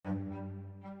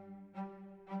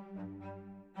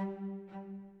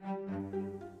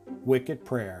Wicked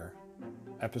Prayer,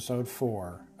 Episode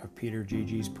 4 of Peter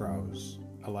G.G.'s Prose,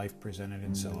 A Life Presented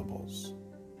in Syllables.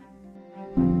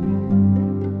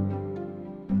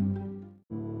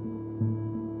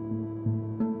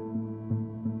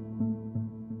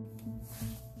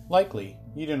 Likely,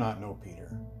 you do not know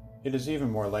Peter. It is even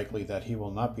more likely that he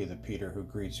will not be the Peter who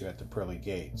greets you at the pearly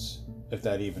gates, if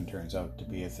that even turns out to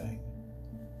be a thing.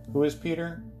 Who is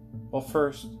Peter? Well,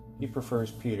 first, he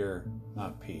prefers Peter,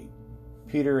 not Pete.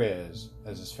 Peter is,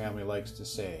 as his family likes to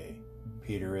say,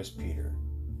 Peter is Peter.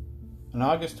 On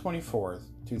August 24th,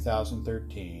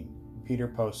 2013, Peter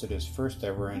posted his first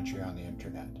ever entry on the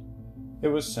internet. It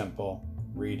was simple,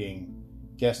 reading,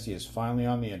 "Guessed he is finally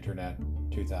on the internet,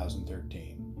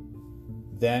 2013.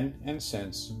 Then and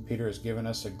since, Peter has given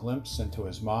us a glimpse into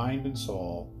his mind and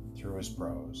soul through his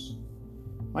prose.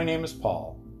 My name is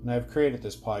Paul, and I have created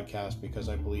this podcast because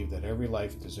I believe that every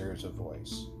life deserves a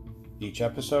voice. Each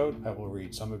episode, I will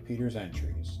read some of Peter's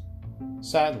entries.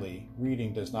 Sadly,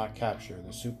 reading does not capture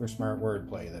the super smart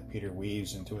wordplay that Peter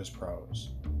weaves into his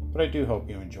prose, but I do hope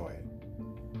you enjoy it.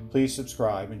 Please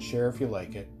subscribe and share if you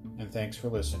like it, and thanks for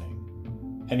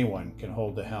listening. Anyone can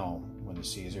hold the helm when the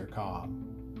seas are calm.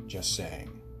 Just saying.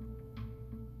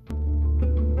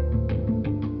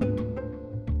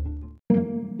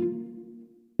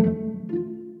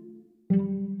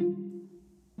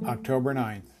 October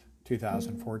 9th,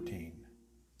 2014.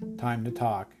 Time to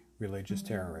talk, religious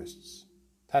terrorists.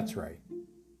 That's right.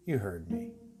 You heard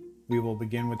me. We will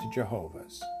begin with the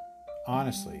Jehovah's.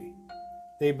 Honestly,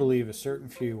 they believe a certain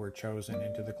few were chosen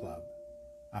into the club.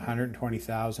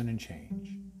 120,000 and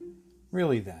change.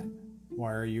 Really then,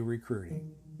 why are you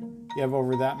recruiting? You have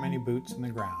over that many boots in the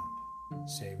ground.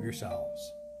 Save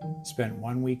yourselves. Spent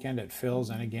one weekend at Phil's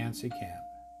Anagansett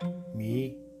camp.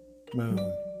 Me, Moon,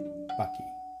 Bucky.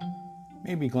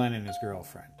 Maybe Glenn and his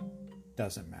girlfriend.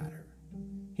 Doesn't matter.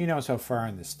 He knows how far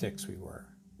in the sticks we were.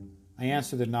 I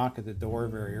answered the knock at the door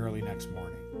very early next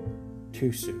morning.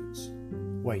 2 suits.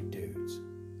 White dudes.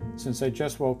 Since I'd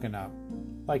just woken up,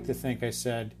 like to think I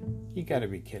said, "You gotta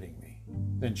be kidding me,"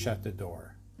 then shut the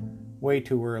door. Way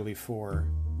too early for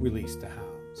release the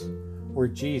hounds. Or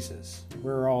Jesus,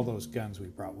 where are all those guns we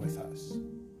brought with us?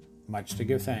 Much to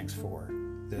give thanks for,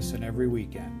 this and every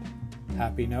weekend.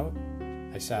 Happy note,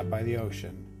 I sat by the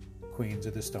ocean, Queens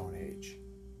of the Stone Age.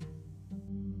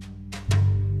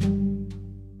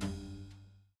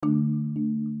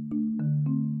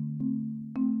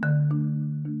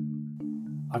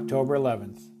 October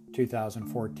 11th,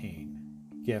 2014.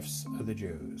 Gifts of the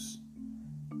Jews.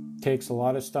 Takes a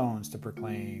lot of stones to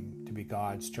proclaim to be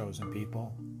God's chosen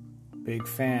people. Big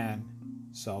fan,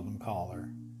 seldom caller.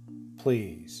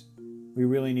 Please, we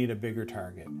really need a bigger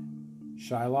target.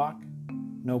 Shylock?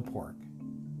 No pork.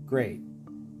 Great,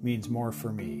 means more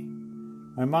for me.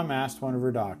 My mom asked one of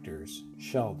her doctors,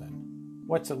 Sheldon,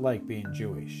 what's it like being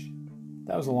Jewish?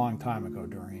 That was a long time ago,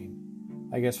 Doreen.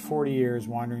 I guess 40 years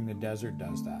wandering the desert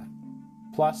does that.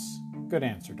 Plus, good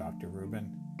answer, Dr.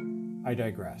 Rubin. I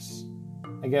digress.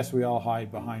 I guess we all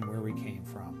hide behind where we came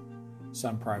from.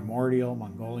 Some primordial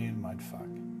Mongolian mudfuck.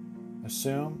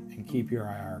 Assume and keep your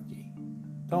hierarchy.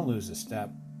 Don't lose a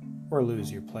step, or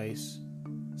lose your place.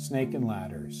 Snake and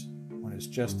ladders. When it's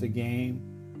just a game,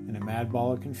 and a mad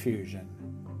ball of confusion.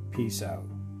 Peace out.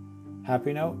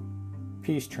 Happy note?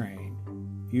 Peace train.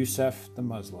 Yusuf the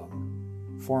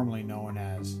Muslim, formerly known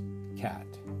as Cat.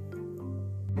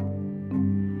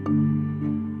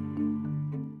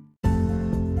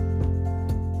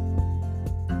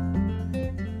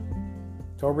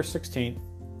 October 16th,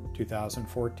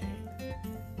 2014.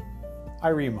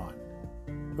 Irimon.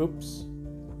 Oops,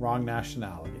 wrong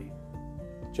nationality.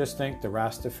 Just think the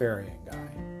Rastafarian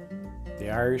guy. The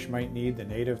Irish might need the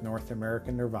native North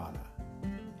American Nirvana.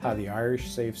 How the Irish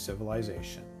saved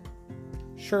civilization.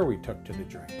 Sure, we took to the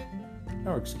drink.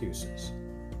 No excuses.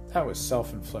 That was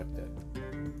self-inflicted.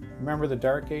 Remember the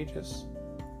Dark Ages?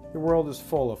 The world is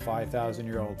full of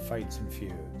 5,000-year-old fights and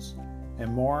feuds.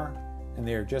 And more, and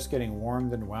they are just getting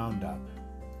warmed and wound up.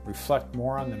 Reflect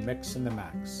more on the mix and the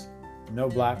max. No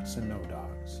blacks and no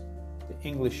dogs. The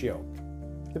English yoke.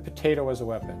 The potato as a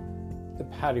weapon. The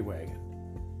paddy wagon.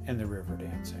 And the river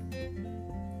dancing.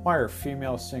 Why are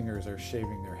female singers are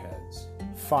shaving their heads?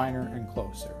 Finer and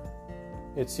closer.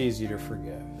 It's easy to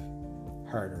forgive.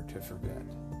 Harder to forget.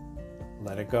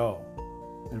 Let it go.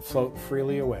 And float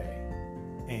freely away.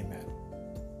 Amen.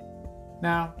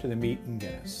 Now to the meat and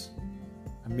Guinness.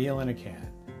 A meal in a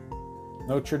can.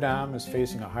 Notre Dame is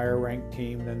facing a higher ranked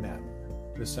team than them,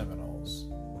 the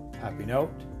Seminoles. Happy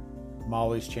note,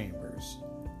 Molly's Chambers.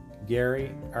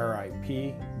 Gary,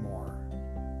 R.I.P. Moore.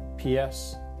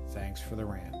 P.S. Thanks for the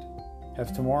rant.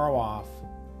 Have tomorrow off,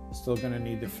 still going to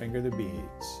need to finger the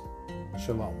beads.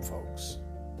 Shalom, folks.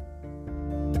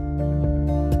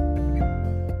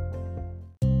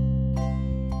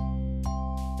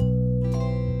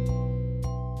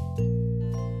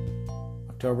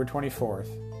 October 24th,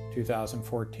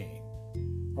 2014.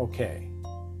 Okay,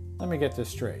 let me get this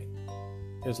straight.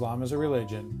 Islam is a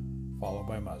religion, followed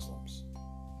by Muslims.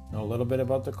 Know a little bit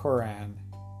about the Quran.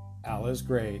 Allah is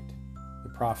great. The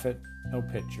Prophet, no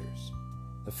pictures.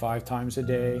 The 5 times a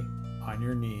day, on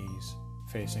your knees,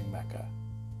 facing Mecca.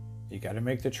 You got to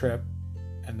make the trip,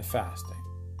 and the fasting.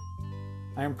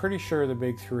 I am pretty sure the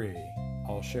big 3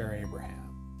 all share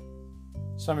Abraham.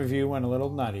 Some of you went a little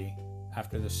nutty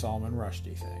after the Salman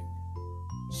Rushdie thing.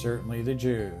 Certainly the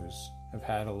Jews have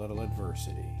had a little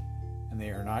adversity, and they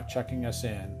are not checking us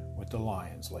in with the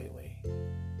lions lately.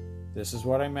 This is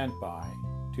what I meant by,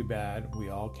 too bad we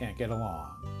all can't get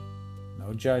along.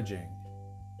 No judging,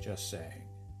 just saying.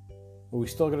 But we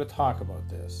still got to talk about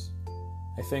this.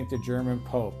 I think the German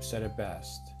Pope said it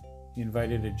best. He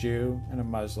invited a Jew and a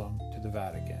Muslim to the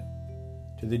Vatican.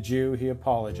 To the Jew he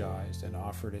apologized and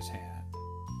offered his hand.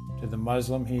 To the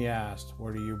Muslim he asked,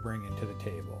 what are you bringing to the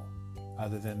table,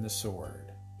 other than the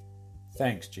sword?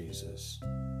 Thanks, Jesus.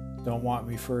 Don't want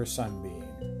me for a sunbeam.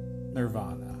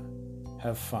 Nirvana.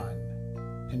 Have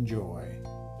fun. Enjoy.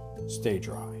 Stay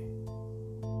dry.